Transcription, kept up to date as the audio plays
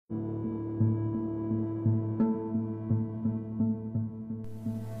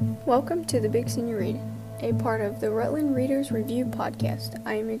Welcome to the Big Senior Read, a part of the Rutland Readers Review podcast.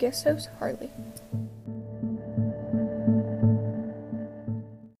 I am your guest host, Harley.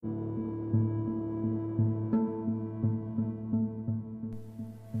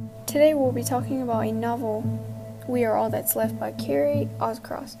 Today we'll be talking about a novel, We Are All That's Left by Carrie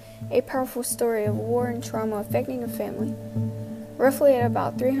Ozcross, a powerful story of war and trauma affecting a family. Roughly at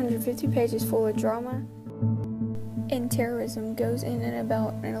about 350 pages full of drama and terrorism goes in and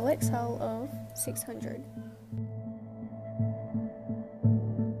about an exile of 600.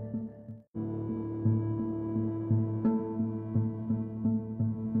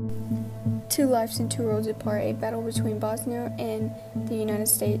 Two lives and two roads apart, a battle between Bosnia and the United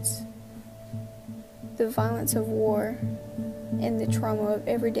States, the violence of war, and the trauma of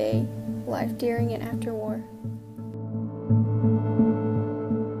everyday life during and after war.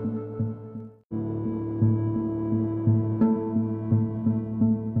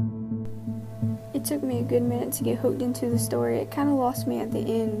 It took me a good minute to get hooked into the story. It kind of lost me at the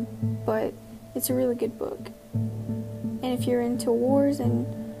end, but it's a really good book. And if you're into wars and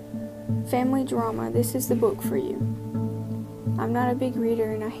family drama, this is the book for you. I'm not a big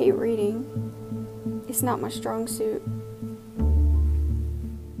reader and I hate reading. It's not my strong suit.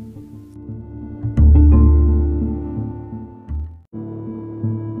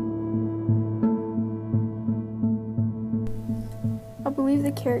 I believe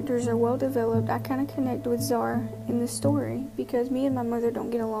the characters are well developed. I kind of connect with Zara in the story because me and my mother don't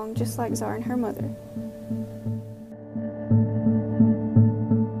get along just like Zara and her mother.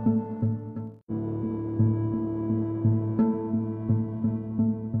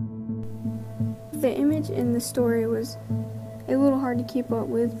 The image in the story was a little hard to keep up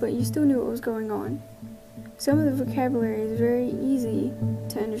with, but you still knew what was going on. Some of the vocabulary is very easy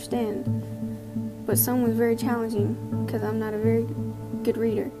to understand, but some was very challenging because I'm not a very good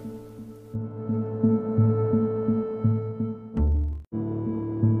reader.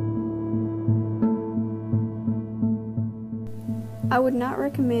 I would not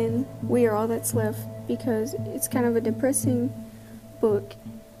recommend We Are All That's Left because it's kind of a depressing book,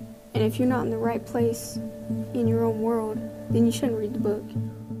 and if you're not in the right place in your own world, then you shouldn't read the book.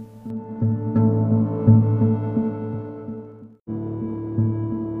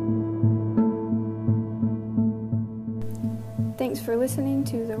 Thanks for listening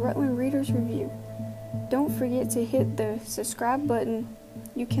to the Rutland Readers Review. Don't forget to hit the subscribe button.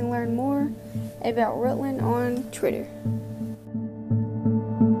 You can learn more about Rutland on Twitter.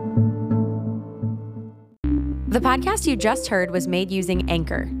 The podcast you just heard was made using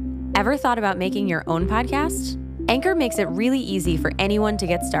Anchor. Ever thought about making your own podcast? Anchor makes it really easy for anyone to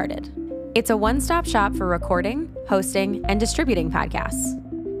get started. It's a one-stop shop for recording, hosting, and distributing podcasts.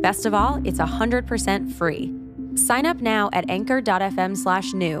 Best of all, it's 100% free. Sign up now at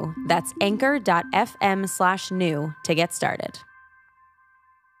anchor.fm/new. That's anchor.fm/new to get started.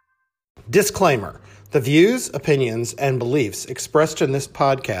 Disclaimer. The views, opinions, and beliefs expressed in this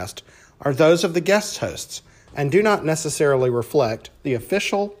podcast are those of the guest hosts and do not necessarily reflect the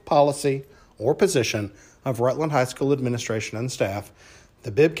official policy or position of Rutland High School administration and staff,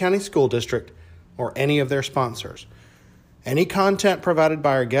 the Bibb County School District, or any of their sponsors. Any content provided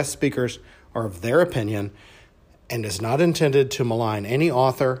by our guest speakers are of their opinion and is not intended to malign any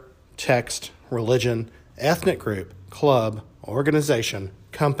author, text, religion, ethnic group, club, organization,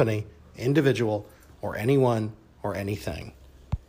 company, individual, or anyone or anything.